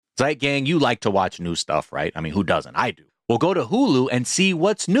Zeit Gang, you like to watch new stuff, right? I mean, who doesn't? I do. Well, go to Hulu and see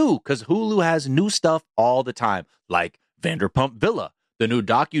what's new, because Hulu has new stuff all the time, like Vanderpump Villa, the new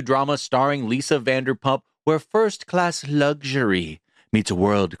docudrama starring Lisa Vanderpump, where first-class luxury meets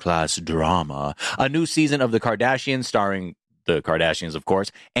world-class drama. A new season of The Kardashians starring the Kardashians, of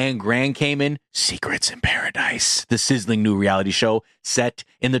course, and Grand Cayman, Secrets in Paradise, the sizzling new reality show set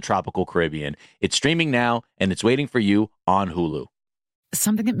in the tropical Caribbean. It's streaming now, and it's waiting for you on Hulu.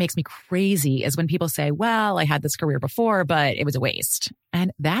 Something that makes me crazy is when people say, well, I had this career before, but it was a waste.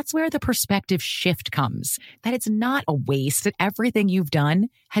 And that's where the perspective shift comes, that it's not a waste, that everything you've done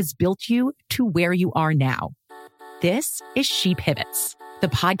has built you to where you are now. This is She Pivots, the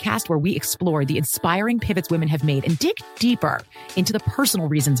podcast where we explore the inspiring pivots women have made and dig deeper into the personal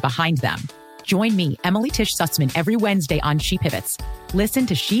reasons behind them. Join me, Emily Tish Sussman, every Wednesday on She Pivots. Listen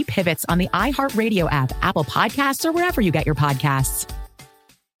to She Pivots on the iHeartRadio app, Apple Podcasts, or wherever you get your podcasts.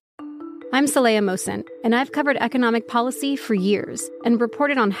 I'm Saleha Mohsin, and I've covered economic policy for years and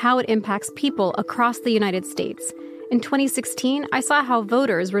reported on how it impacts people across the United States. In 2016, I saw how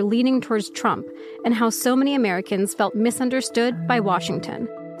voters were leaning towards Trump and how so many Americans felt misunderstood by Washington.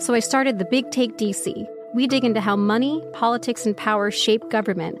 So I started The Big Take DC. We dig into how money, politics, and power shape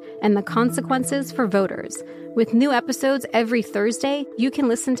government and the consequences for voters. With new episodes every Thursday, you can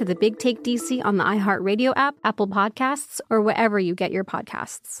listen to The Big Take DC on the iHeartRadio app, Apple Podcasts, or wherever you get your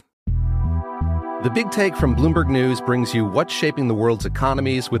podcasts. The Big Take from Bloomberg News brings you what's shaping the world's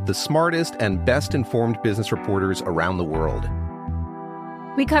economies with the smartest and best-informed business reporters around the world.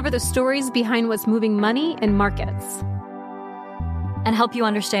 We cover the stories behind what's moving money and markets, and help you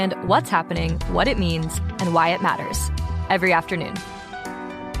understand what's happening, what it means, and why it matters every afternoon.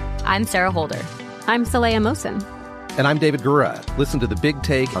 I'm Sarah Holder. I'm Saleha Mohsin. And I'm David Gura. Listen to The Big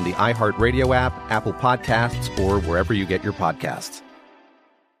Take on the iHeartRadio app, Apple Podcasts, or wherever you get your podcasts.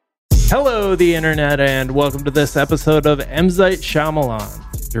 Hello, the internet, and welcome to this episode of Zeit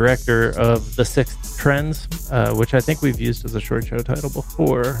Shyamalan, director of The Sixth Trends, which I think we've used as a short show title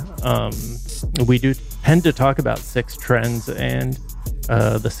before. We do tend to talk about six trends, and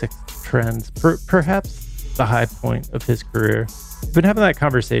The Sixth Trends, perhaps the high point of his career. We've been having that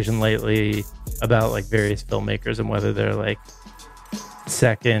conversation lately about like various filmmakers and whether their like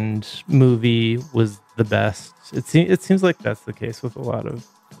second movie was the best. It seems like that's the case with a lot of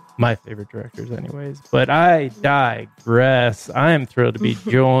my favorite directors anyways, but I digress. I am thrilled to be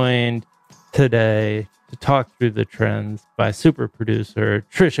joined today to talk through the trends by super producer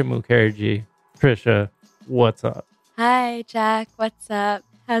Trisha Mukherjee. Trisha, what's up? Hi, Jack. What's up?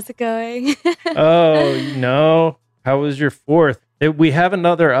 How's it going? How was your fourth? We have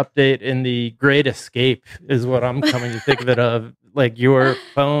another update in the Great Escape is what I'm coming to think of it of, like your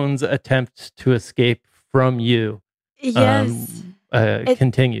phone's attempt to escape from you. Yes.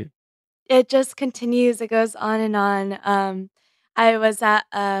 Continued. It just continues. It goes on and on. I was at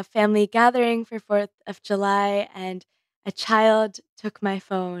a family gathering for 4th of July, and a child took my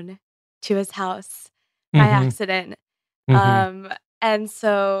phone to his house by accident. And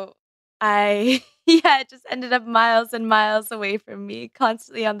so I, it just ended up miles and miles away from me,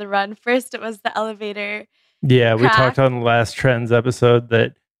 constantly on the run. First, it was the elevator. Yeah, we talked on the last Trends episode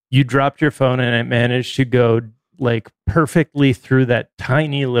that you dropped your phone and it managed to go like perfectly through that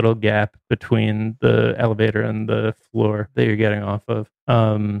tiny little gap between the elevator and the floor that you're getting off of.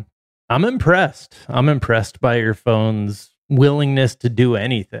 I'm impressed. I'm impressed by your phone's willingness to do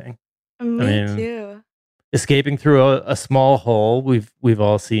anything. Me too. Escaping through a small hole we've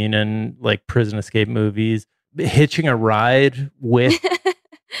all seen in like prison escape movies. Hitching a ride with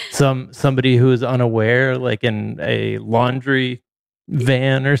somebody who is unaware, like in a laundry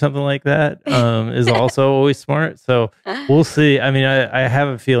van or something like that, is also always smart. So we'll see. I mean, I have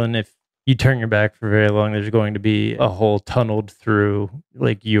a feeling if you turn your back for very long, there's going to be a hole tunneled through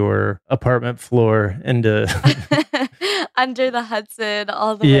like your apartment floor into under the Hudson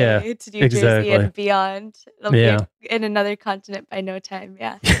all the way to New Jersey and beyond. It'll be in another continent by no time.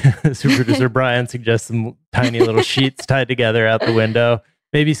 Yeah. Super producer Brian suggests some tiny little sheets tied together out the window.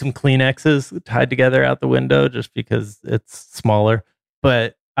 Maybe some Kleenexes tied together out the window just because it's smaller.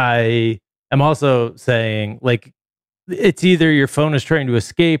 But I am also saying, like, it's either your phone is trying to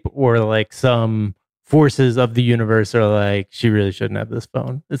escape or like some forces of the universe are like, she really shouldn't have this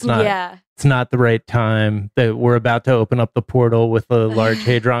phone. It's not. Yeah. It's not the right time. That we're about to open up the portal with a Large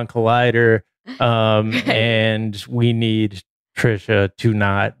Hadron Collider, and we need Trisha to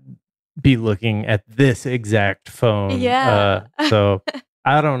not be looking at this exact phone. Yeah. So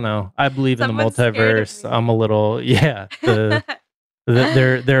I don't know. I believe in the multiverse. I'm a little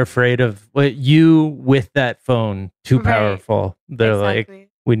they're afraid of you with that phone too powerful. They're like,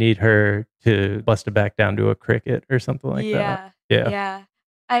 we need her to bust it back down to a cricket or something like that. Yeah. Yeah.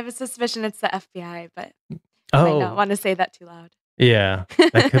 I have a suspicion it's the FBI, but I might not Oh, want to say that too loud. yeah.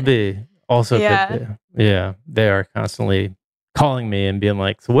 That could be. Also could Yeah. be. Yeah. They are constantly calling me and being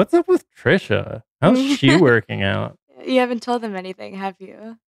like, "So what's up with Trisha? How's she working out?" You haven't told them anything, have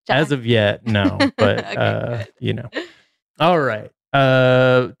you, As Jack? of yet, no. But Okay, good. All right.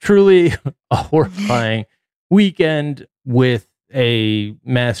 Truly a horrifying weekend with a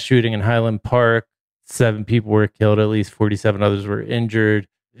mass shooting in Highland Park. 7 people were killed, at least 47 others were injured.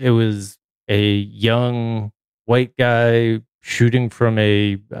 It was a young white guy shooting from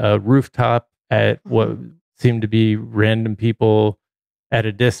a rooftop at what seemed to be random people at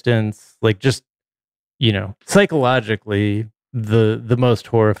a distance. Like, just, psychologically, the most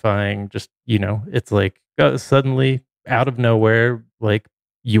horrifying. Just, it's like, suddenly out of nowhere, like,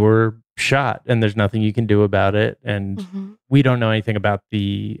 you're shot and there's nothing you can do about it. And we don't know anything about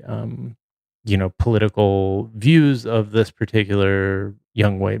the political views of this particular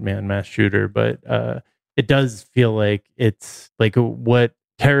young white man mass shooter, but it does feel like it's like what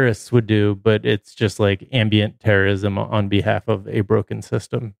terrorists would do, but it's just like ambient terrorism on behalf of a broken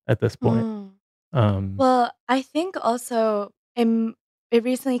system at this point. Well, I think also it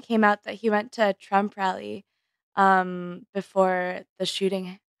recently came out that he went to a Trump rally before the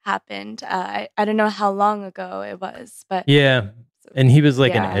shooting happened. I don't know how long ago it was, but Yeah, and he was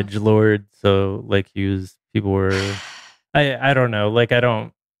like an yeah. edgelord, so like people were, I don't know, like, I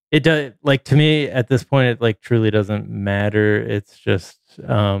don't, it does, like, to me at this point it like truly doesn't matter. It's just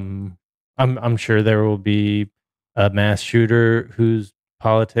I'm sure there will be a mass shooter whose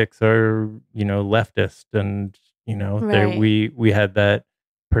politics are, leftist, and there Right. we had that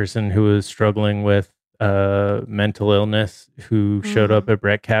person who was struggling with mental illness who showed up Mm. at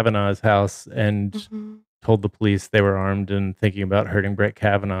Brett Kavanaugh's house and Mhm. told the police they were armed and thinking about hurting Brett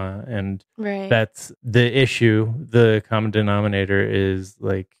Kavanaugh. And Right. that's the issue. The common denominator is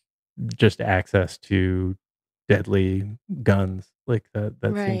like just access to deadly guns. Like that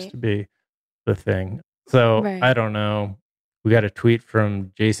seems Right. to be the thing. So I Right. don't know. We got a tweet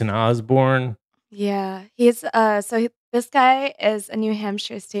from Jason Osborne. Yeah. This guy is a New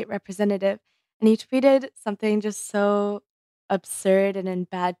Hampshire state representative, and he tweeted something just so absurd and in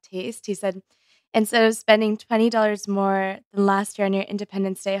bad taste. He said, "Instead of spending $20 more than last year on your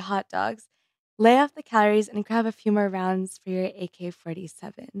Independence Day hot dogs, lay off the calories and grab a few more rounds for your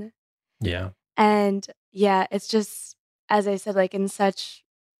AK-47." Yeah. And yeah, it's just, as I said, like, in such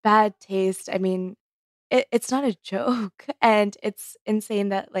bad taste. I mean, it's not a joke, and it's insane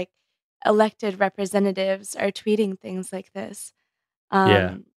that, like, elected representatives are tweeting things like this.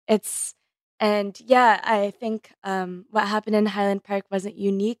 Yeah. It's and yeah, I think, what happened in Highland Park wasn't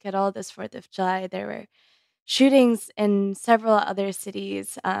unique at all this 4th of July. There were shootings in several other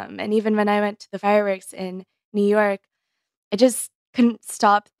cities, and even when I went to the fireworks in New York, I just couldn't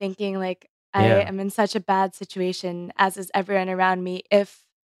stop thinking, like, I Yeah. am in such a bad situation, as is everyone around me, if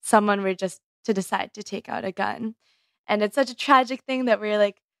someone were just to decide to take out a gun. And it's such a tragic thing that we're,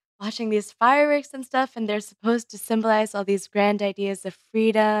 like, watching these fireworks and stuff, and they're supposed to symbolize all these grand ideas of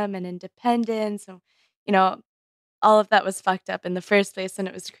freedom and independence, and, you know, all of that was fucked up in the first place when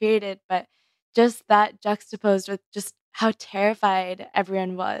it was created, but just that juxtaposed with just how terrified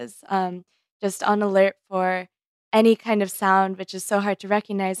everyone was, just on alert for any kind of sound, which is so hard to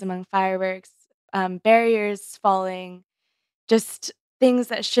recognize among fireworks, barriers falling, just things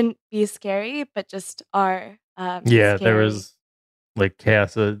that shouldn't be scary, but just are Yeah. There scary. was like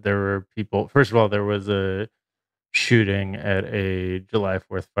chaos. There were people. First of all, there was a shooting at a July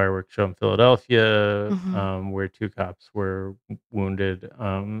 4th fireworks show in Philadelphia, Mhm. where 2 cops were wounded.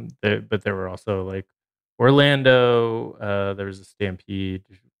 But there were also like Orlando. There was a stampede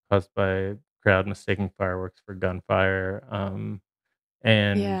caused by a crowd mistaking fireworks for gunfire.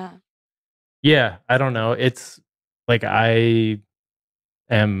 And Yeah. yeah, I don't know. It's like I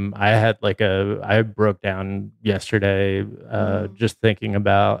broke down yesterday, Mm. just thinking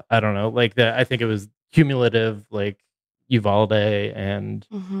about, I don't know, like, that. I think it was cumulative, like Uvalde and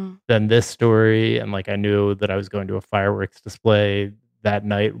Mhm. then this story, and like I knew that I was going to a fireworks display that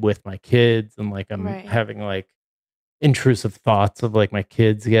night with my kids, and like I'm Right. having like intrusive thoughts of like my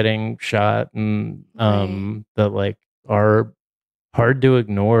kids getting shot, and Right. that like are hard to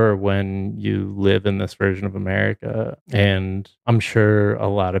ignore when you live in this version of America. And I'm sure a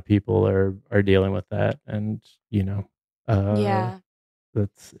lot of people are dealing with that. And, uh, Yeah.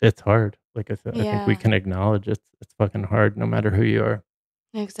 it's hard. Like I think we Yeah. can acknowledge it's fucking hard no matter who you are.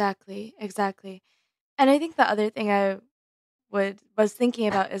 Exactly. Exactly. And I think the other thing I was thinking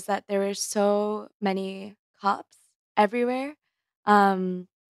about is that there were so many cops everywhere.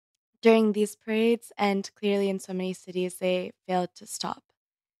 during these parades, and clearly in so many cities, they failed to stop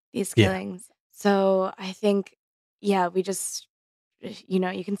these Yeah. killings. So I think, yeah, we just,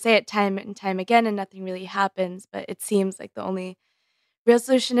 you can say it time and time again and nothing really happens, but it seems like the only real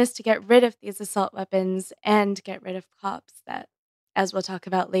solution is to get rid of these assault weapons and get rid of cops that, as we'll talk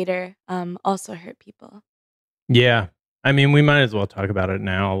about later, also hurt people. Yeah. I mean, we might as well talk about it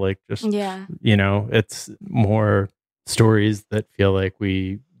now. Like, just, Yeah. it's more stories that feel like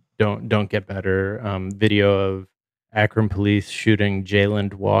we don't get better. Video of Akron police shooting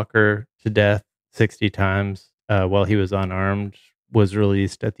Jayland Walker to death 60 times while he was unarmed was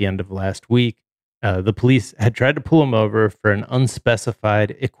released at the end of last week. The police had tried to pull him over for an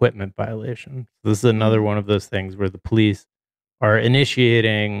unspecified equipment violation. This is another one of those things where the police are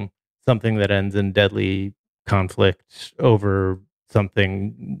initiating something that ends in deadly conflict over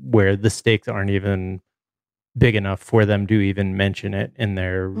something where the stakes aren't even big enough for them to even mention it in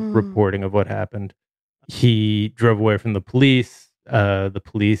their reporting of what happened. He drove away from the police. The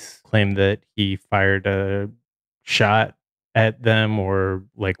police claimed that he fired a shot at them or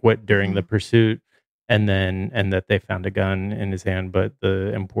like what during the pursuit, and that they found a gun in his hand. But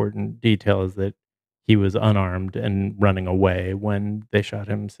the important detail is that he was unarmed and running away when they shot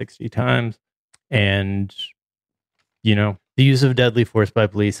him 60 times. And the use of deadly force by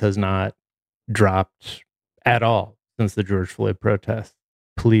police has not dropped at all since the George Floyd protests.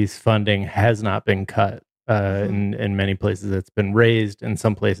 Police funding has not been cut. In many places, it's been raised. In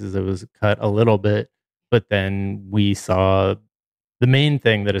some places, it was cut a little bit. But then we saw the main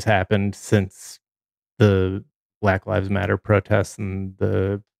thing that has happened since the Black Lives Matter protests and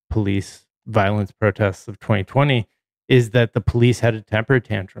the police violence protests of 2020 is that the police had a temper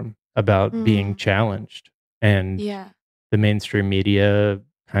tantrum about being challenged. And the mainstream media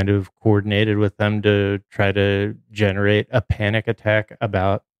kind of coordinated with them to try to generate a panic attack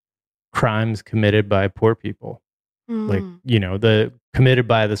about crimes committed by poor people. Like, the committed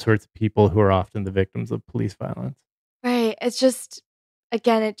by the sorts of people who are often the victims of police violence. Right. It's just,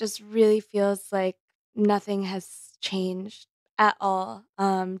 again, it just really feels like nothing has changed at all.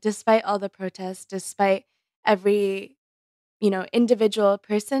 Despite all the protests, despite every, individual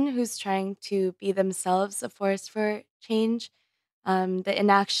person who's trying to be themselves a force for change, the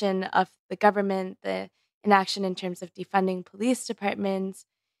inaction of the government, the inaction in terms of defunding police departments,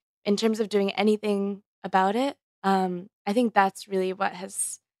 in terms of doing anything about it. I think that's really what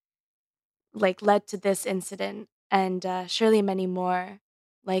has led to this incident, and surely many more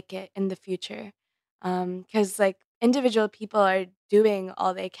like it in the future. Because individual people are doing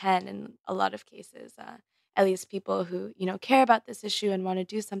all they can in a lot of cases. At least people who care about this issue and want to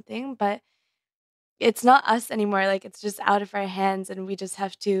do something, but it's not us anymore. It's just out of our hands, and we just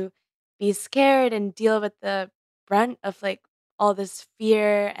have to be scared and deal with the brunt of all this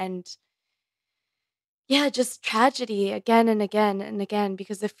fear and just tragedy again and again and again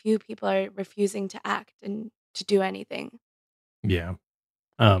because a few people are refusing to act and to do anything. Yeah.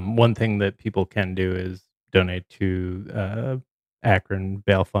 One thing that people can do is donate to Akron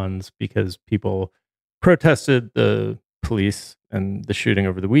bail funds because people protested the police and the shooting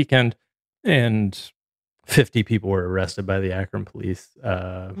over the weekend, and 50 people were arrested by the Akron police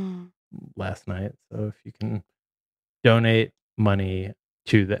last night. So if you can donate money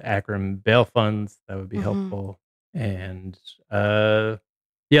to the Akron bail funds, that would be helpful. And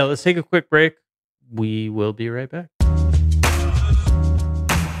let's take a quick break. We will be right back.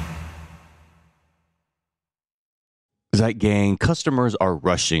 Zeit gang, customers are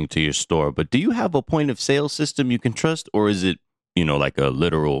rushing to your store, but do you have a point of sale system you can trust, or is it, like a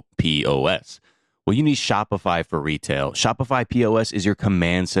literal POS? Well, you need Shopify for retail. Shopify POS is your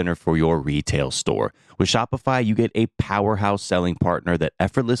command center for your retail store. With Shopify, you get a powerhouse selling partner that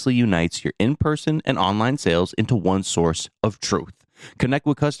effortlessly unites your in-person and online sales into one source of truth. Connect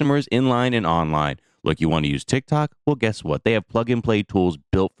with customers in-line and online. Look, you want to use TikTok? Well, guess what? They have plug-and-play tools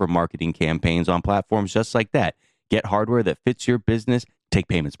built for marketing campaigns on platforms just like that. Get hardware that fits your business, take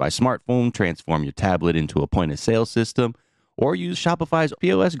payments by smartphone, transform your tablet into a point-of-sale system, or use Shopify's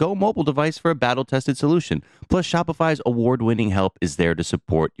POS Go mobile device for a battle-tested solution. Plus, Shopify's award-winning help is there to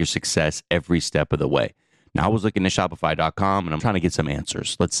support your success every step of the way. Now, I was looking at Shopify.com, and I'm trying to get some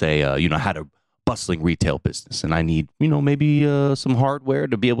answers. Let's say, I had a bustling retail business, and I need, maybe some hardware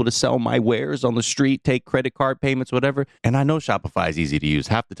to be able to sell my wares on the street, take credit card payments, whatever. And I know Shopify is easy to use.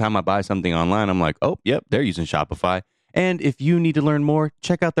 Half the time I buy something online, I'm like, oh, yep, they're using Shopify. And if you need to learn more,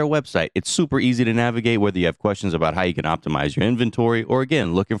 check out their website. It's super easy to navigate, whether you have questions about how you can optimize your inventory or,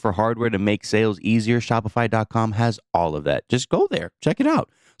 again, looking for hardware to make sales easier. Shopify.com has all of that. Just go there. Check it out.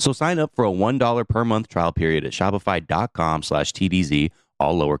 So sign up for a $1 per month trial period at shopify.com/TDZ.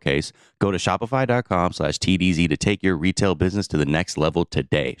 all lowercase. Go to shopify.com/TDZ to take your retail business to the next level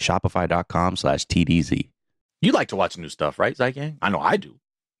today. Shopify.com/TDZ. You like to watch new stuff, right, Zeit Gang? I know I do.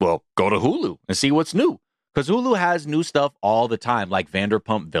 Well, go to Hulu and see what's new. Because Hulu has new stuff all the time, like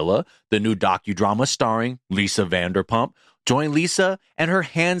Vanderpump Villa, the new docudrama starring Lisa Vanderpump. Join Lisa and her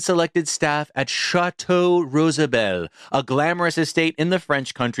hand-selected staff at Chateau Rosabelle, a glamorous estate in the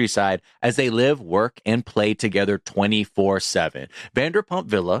French countryside, as they live, work, and play together 24/7. Vanderpump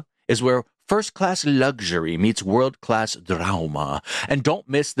Villa is where first-class luxury meets world-class drama. And don't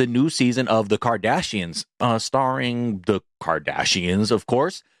miss the new season of The Kardashians, starring the Kardashians, of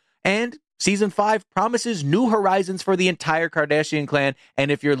course. And Season 5 promises new horizons for the entire Kardashian clan.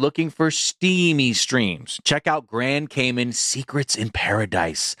 And if you're looking for steamy streams, check out Grand Cayman Secrets in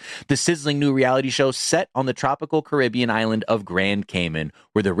Paradise, the sizzling new reality show set on the tropical Caribbean island of Grand Cayman,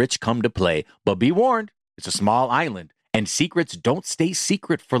 where the rich come to play. But be warned, it's a small island, and secrets don't stay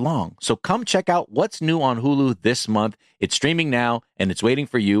secret for long. So come check out what's new on Hulu this month. It's streaming now, and it's waiting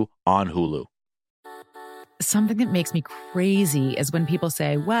for you on Hulu. Something that makes me crazy is when people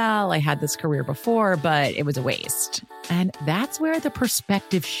say, well, I had this career before, but it was a waste. And that's where the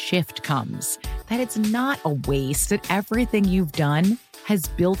perspective shift comes, that it's not a waste, that everything you've done has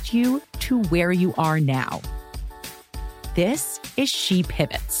built you to where you are now. This is She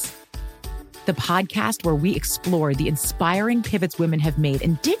Pivots, the podcast where we explore the inspiring pivots women have made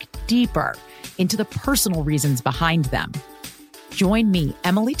and dig deeper into the personal reasons behind them. Join me,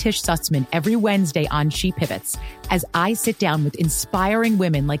 Emily Tish Sussman, every Wednesday on She Pivots as I sit down with inspiring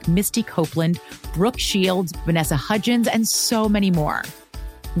women like Misty Copeland, Brooke Shields, Vanessa Hudgens, and so many more.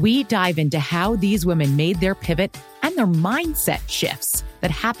 We dive into how these women made their pivot and their mindset shifts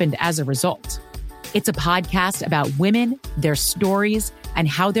that happened as a result. It's a podcast about women, their stories, and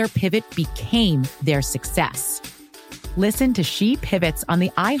how their pivot became their success. Listen to She Pivots on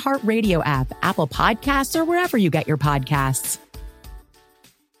the iHeartRadio app, Apple Podcasts, or wherever you get your podcasts.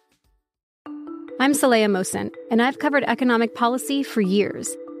 I'm Saleha Mohsin, and I've covered economic policy for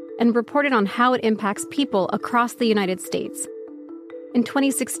years and reported on how it impacts people across the United States. In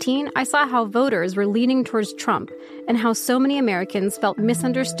 2016, I saw how voters were leaning towards Trump and how so many Americans felt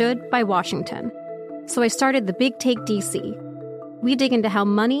misunderstood by Washington. So I started The Big Take DC. We dig into how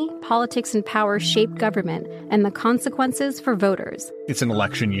money, politics, and power shape government and the consequences for voters. It's an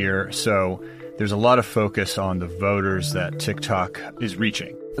election year, so there's a lot of focus on the voters that TikTok is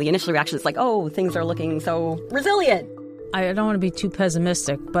reaching. The initial reaction is like, oh, things are looking so resilient. I don't want to be too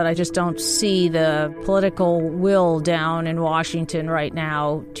pessimistic, but I just don't see the political will down in Washington right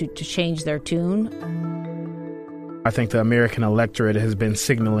now to change their tune. I think the American electorate has been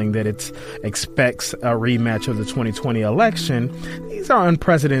signaling that it expects a rematch of the 2020 election. These are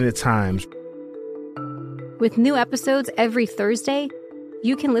unprecedented times. With new episodes every Thursday,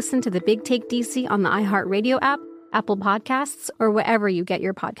 you can listen to The Big Take DC on the iHeartRadio app, Apple Podcasts, or wherever you get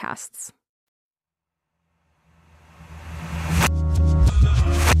your podcasts.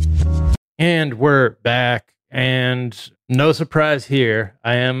 And we're back, and no surprise here.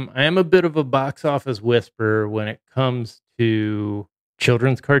 I am a bit of a box office whisperer when it comes to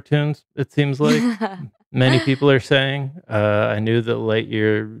children's cartoons, it seems like. Many people are saying. I knew that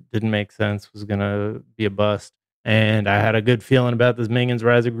Lightyear didn't make sense, was going to be a bust. And I had a good feeling about this Minions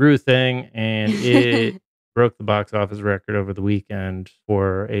Rise of Gru thing, and it broke the box office record over the weekend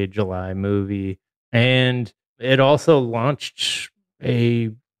for a July movie. And it also launched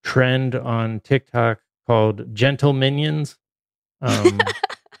a trend on TikTok called Gentle Minions,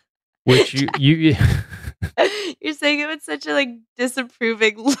 which you You're saying it with such a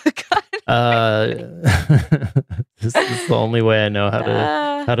disapproving look on this is the only way I know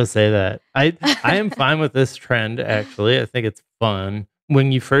how to say that. I am fine with this trend, actually. I think it's fun.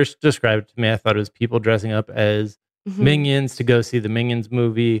 When you first described it to me, I thought it was people dressing up as Minions to go see the Minions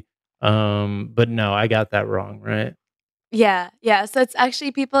movie. But no, I got that wrong, right? Yeah. So it's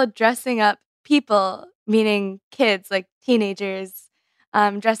actually people dressing up, people, meaning kids, like teenagers,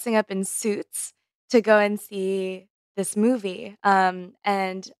 dressing up in suits to go and see this movie.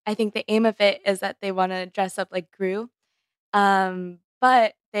 And I think the aim of it is that they want to dress up like Gru.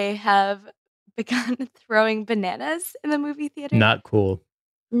 But they have begun throwing bananas in the movie theater. Not cool.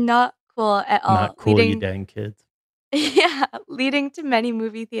 Not cool at all. Not cool, you dang kids. Yeah, leading to many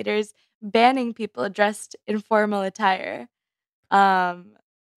movie theaters banning people dressed in formal attire.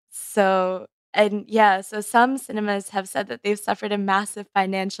 So some cinemas have said that they've suffered a massive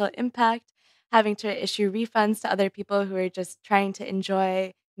financial impact, having to issue refunds to other people who are just trying to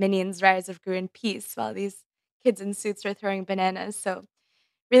enjoy Minions Rise of Gru in peace while these kids in suits are throwing bananas. So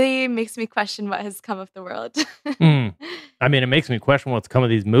really makes me question what has come of the world. I mean, it makes me question what's come of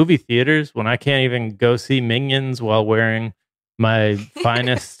these movie theaters when I can't even go see Minions while wearing my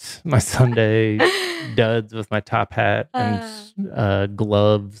finest, my Sunday duds with my top hat and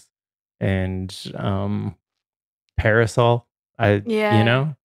gloves and parasol.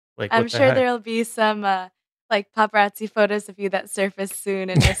 Yeah. Like I'm what the sure heck? there'll be some like paparazzi photos of you that surface soon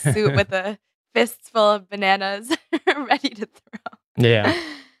in a suit with a fist full of bananas ready to throw. Yeah.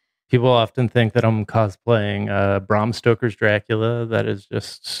 People often think that I'm cosplaying Bram Stoker's Dracula. That is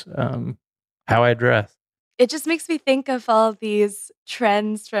just how I dress. It just makes me think of all these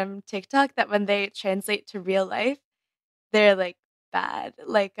trends from TikTok that when they translate to real life, they're like bad.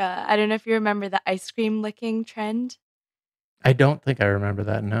 Like I don't know if you remember the ice cream licking trend. I don't think I remember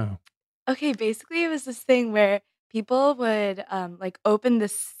that, no. Okay, basically it was this thing where people would like open the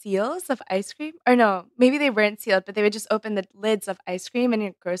seals of ice cream, or no, maybe they weren't sealed, but they would just open the lids of ice cream in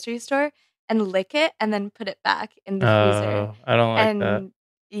your grocery store and lick it and then put it back in the freezer. Oh, I don't like that. And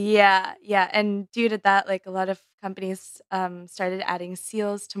yeah, and due to that, like a lot of companies started adding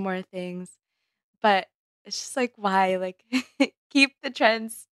seals to more things. But it's just like why? Like keep the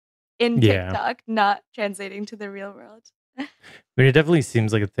trends in Yeah. TikTok, not translating to the real world. I mean, it definitely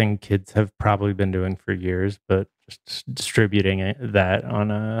seems like a thing kids have probably been doing for years, but just distributing that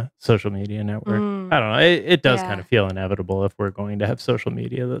on a social media network. I don't know. It does kind of feel inevitable if we're going to have social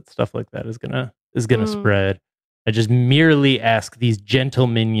media that stuff like that is gonna spread. I just merely ask these gentle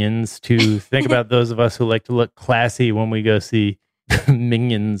minions to think about those of us who like to look classy when we go see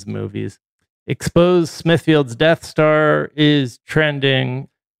Minions movies. Expose Smithfield's Deathstar is trending.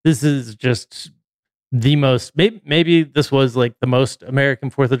 This is just the most, maybe this was like the most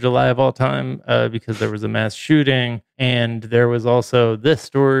American 4th of July of all time because there was a mass shooting. And there was also this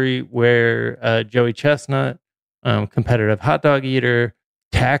story where Joey Chestnut, competitive hot dog eater,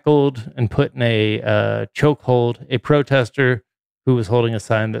 tackled and put in a chokehold a protester who was holding a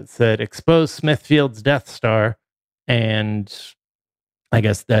sign that said, "Expose Smithfield's Death Star." And I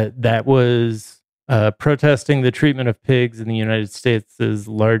guess that was protesting the treatment of pigs in the United States'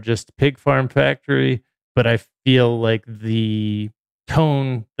 largest pig farm factory. But I feel like the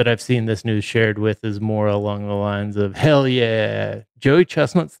tone that I've seen this news shared with is more along the lines of, hell yeah, Joey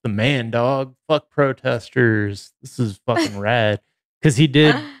Chestnut's the man, dog. Fuck protesters. This is fucking rad. Because he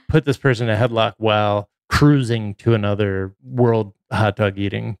did put this person in a headlock while cruising to another world hot dog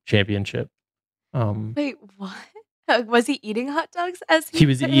eating championship. Wait, what? Was he eating hot dogs as he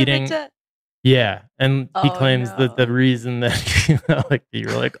was put him eating? into- Yeah, and he claims that the reason that like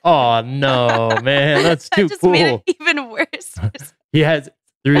you're like, oh no, man, that's too just cool. made it even worse. The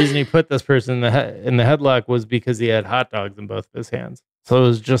reason he put this person in the headlock was because he had hot dogs in both of his hands. So it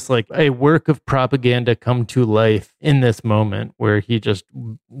was just like a work of propaganda come to life in this moment where he just,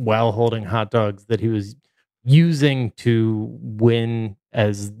 while holding hot dogs that he was using to win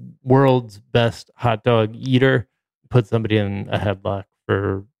as world's best hot dog eater, put somebody in a headlock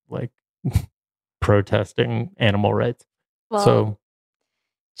for like protesting animal rights. Well, so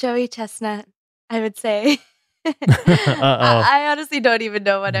Joey Chestnut, I would say. I honestly don't even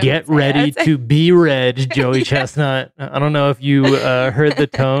know what I Get would say. ready to be read, Joey Chestnut. I don't know if you heard the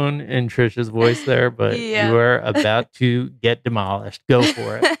tone in Trisha's voice there, but you are about to get demolished. Go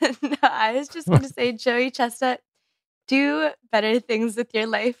for it. No, I was just going to say, Joey Chestnut, do better things with your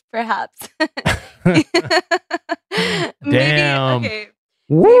life, perhaps. Damn.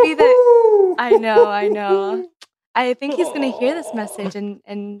 Maybe that. I know. I think he's going to hear this message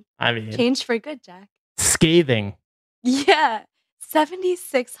and change for good, Jack. Scathing. Yeah.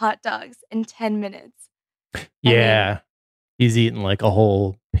 76 hot dogs in 10 minutes. Yeah. He's eaten like a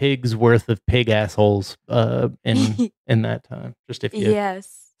whole pig's worth of pig assholes in that time. Just if you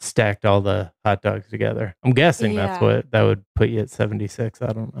stacked all the hot dogs together. I'm guessing that's what that would put you at 76.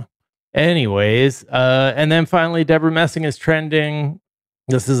 I don't know. Anyways, and then finally, Debra Messing is trending.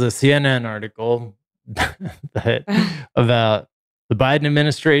 This is a CNN article about the Biden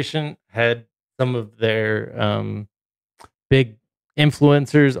administration had some of their big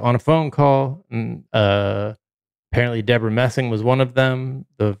influencers on a phone call. And apparently Debra Messing was one of them.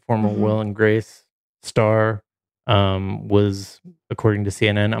 The former Will and Grace star was, according to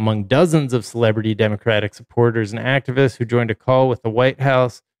CNN, among dozens of celebrity Democratic supporters and activists who joined a call with the White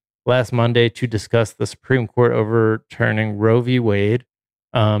House last Monday to discuss the Supreme Court overturning Roe v. Wade.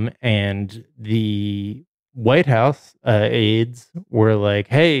 And the White House aides were like,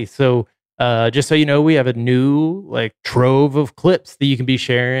 hey, so just so you know, we have a new like trove of clips that you can be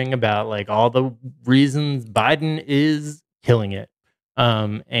sharing about like all the reasons Biden is killing it.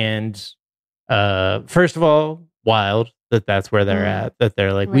 And first of all, wild that that's where they're at, that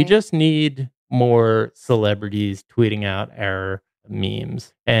they're like, we just need more celebrities tweeting out our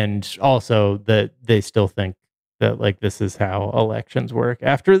memes. And also that they still think that like this is how elections work.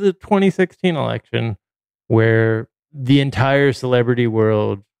 After the 2016 election, where the entire celebrity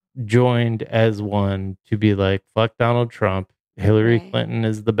world joined as one to be like, fuck Donald Trump, Hillary Clinton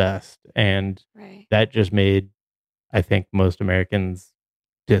is the best. And that just made, I think, most Americans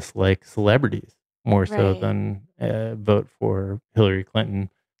dislike celebrities more so than vote for Hillary Clinton.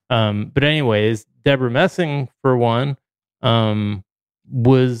 But anyways, Debra Messing, for one,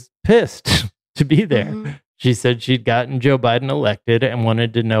 was pissed to be there. She said she'd gotten Joe Biden elected and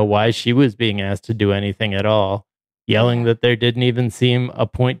wanted to know why she was being asked to do anything at all, yelling that there didn't even seem a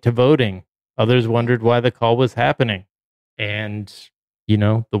point to voting. Others wondered why the call was happening. And, you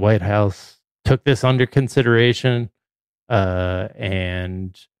know, the White House took this under consideration.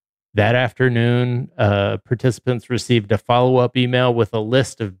 And that afternoon, participants received a follow-up email with a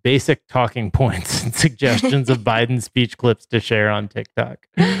list of basic talking points and suggestions of Biden's speech clips to share on TikTok.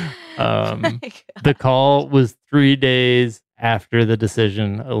 The call was 3 days after the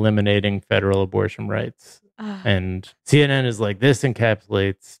decision eliminating federal abortion rights. And CNN is like, this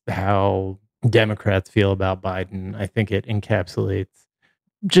encapsulates how Democrats feel about Biden. I think it encapsulates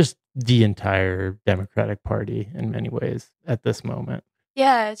just the entire Democratic Party in many ways at this moment.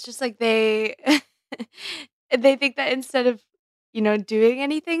 Yeah, it's just like they think that instead of, you know, doing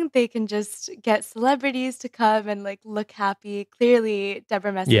anything, they can just get celebrities to come and like look happy. Clearly,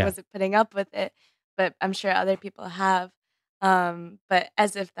 Debra Messing wasn't putting up with it, but I'm sure other people have. But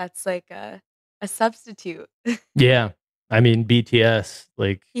as if that's like a substitute. Yeah, I mean BTS,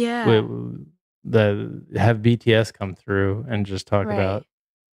 like have BTS come through and just talk about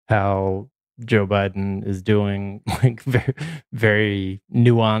how Joe Biden is doing like very, very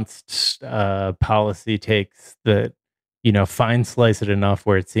nuanced policy takes that, you know, fine slice it enough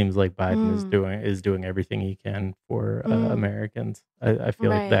where it seems like Biden is doing everything he can for Americans. I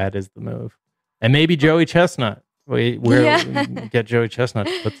feel like that is the move. And maybe Joey Chestnut. We get Joey Chestnut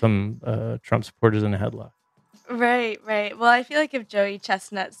to put some Trump supporters in a headlock. Right. Well, I feel like if Joey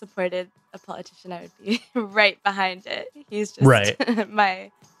Chestnut supported a politician, I would be right behind it. He's just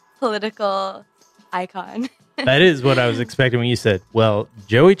my political icon. That is what I was expecting when you said, well,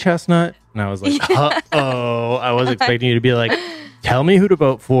 Joey Chestnut. And I was like, uh-oh. I was expecting you to be like, tell me who to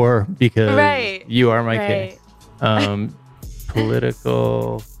vote for because you are my king.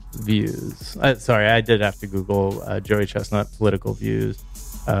 Political views. Sorry, I did have to Google Joey Chestnut political views.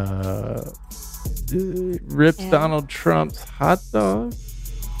 Rips Donald Trump's hot dog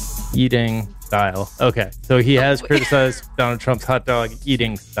eating style. Okay, so he has criticized Donald Trump's hot dog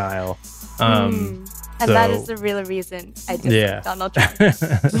eating style. And that is the real reason I dislike Donald Trump.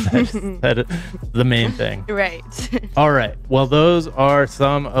 that is the main thing. Right. All right. Well, those are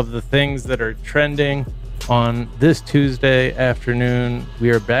some of the things that are trending on this Tuesday afternoon.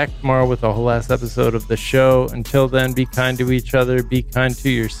 We are back tomorrow with a whole last episode of the show. Until then, be kind to each other. Be kind to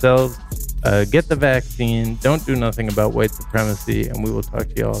yourselves. Get the vaccine. Don't do nothing about white supremacy. And we will talk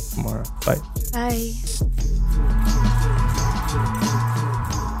to you all tomorrow. Bye. Bye.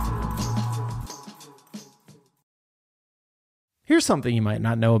 Here's something you might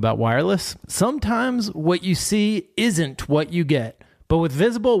not know about wireless. Sometimes what you see isn't what you get. But with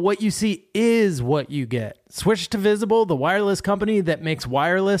Visible, what you see is what you get. Switch to Visible, the wireless company that makes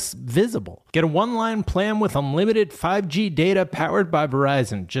wireless visible. Get a one-line plan with unlimited 5G data powered by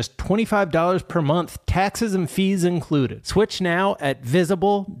Verizon. Just $25 per month, taxes and fees included. Switch now at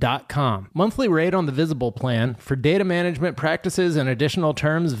Visible.com. Monthly rate on the Visible plan. For data management practices and additional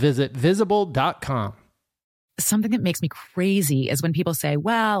terms, visit Visible.com. Something that makes me crazy is when people say,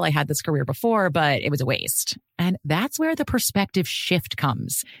 well, I had this career before, but it was a waste. And that's where the perspective shift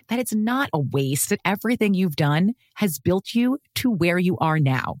comes, that it's not a waste, that everything you've done has built you to where you are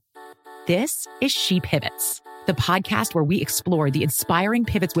now. This is She Pivots, the podcast where we explore the inspiring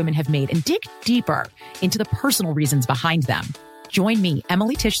pivots women have made and dig deeper into the personal reasons behind them. Join me,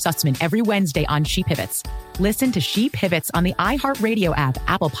 Emily Tish Sussman, every Wednesday on She Pivots. Listen to She Pivots on the iHeartRadio app,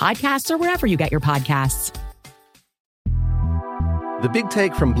 Apple Podcasts, or wherever you get your podcasts. The Big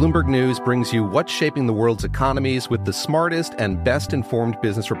Take from Bloomberg News brings you what's shaping the world's economies with the smartest and best-informed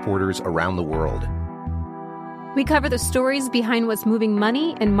business reporters around the world. We cover the stories behind what's moving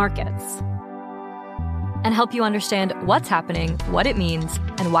money and markets. And help you understand what's happening, what it means,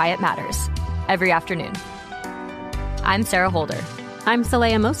 and why it matters. Every afternoon. I'm Sarah Holder. I'm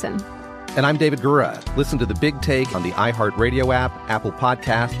Saleha Mohsin. And I'm David Gura. Listen to The Big Take on the iHeartRadio app, Apple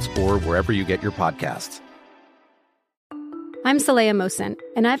Podcasts, or wherever you get your podcasts. I'm Saleha Mohsin,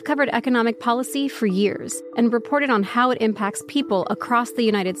 and I've covered economic policy for years and reported on how it impacts people across the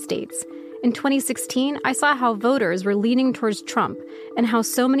United States. In 2016, I saw how voters were leaning towards Trump and how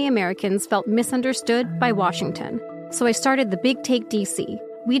so many Americans felt misunderstood by Washington. So I started The Big Take DC.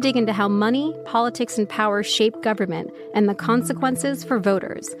 We dig into how money, politics, and power shape government and the consequences for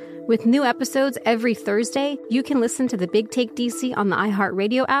voters. With new episodes every Thursday, you can listen to The Big Take DC on the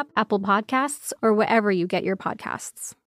iHeartRadio app, Apple Podcasts, or wherever you get your podcasts.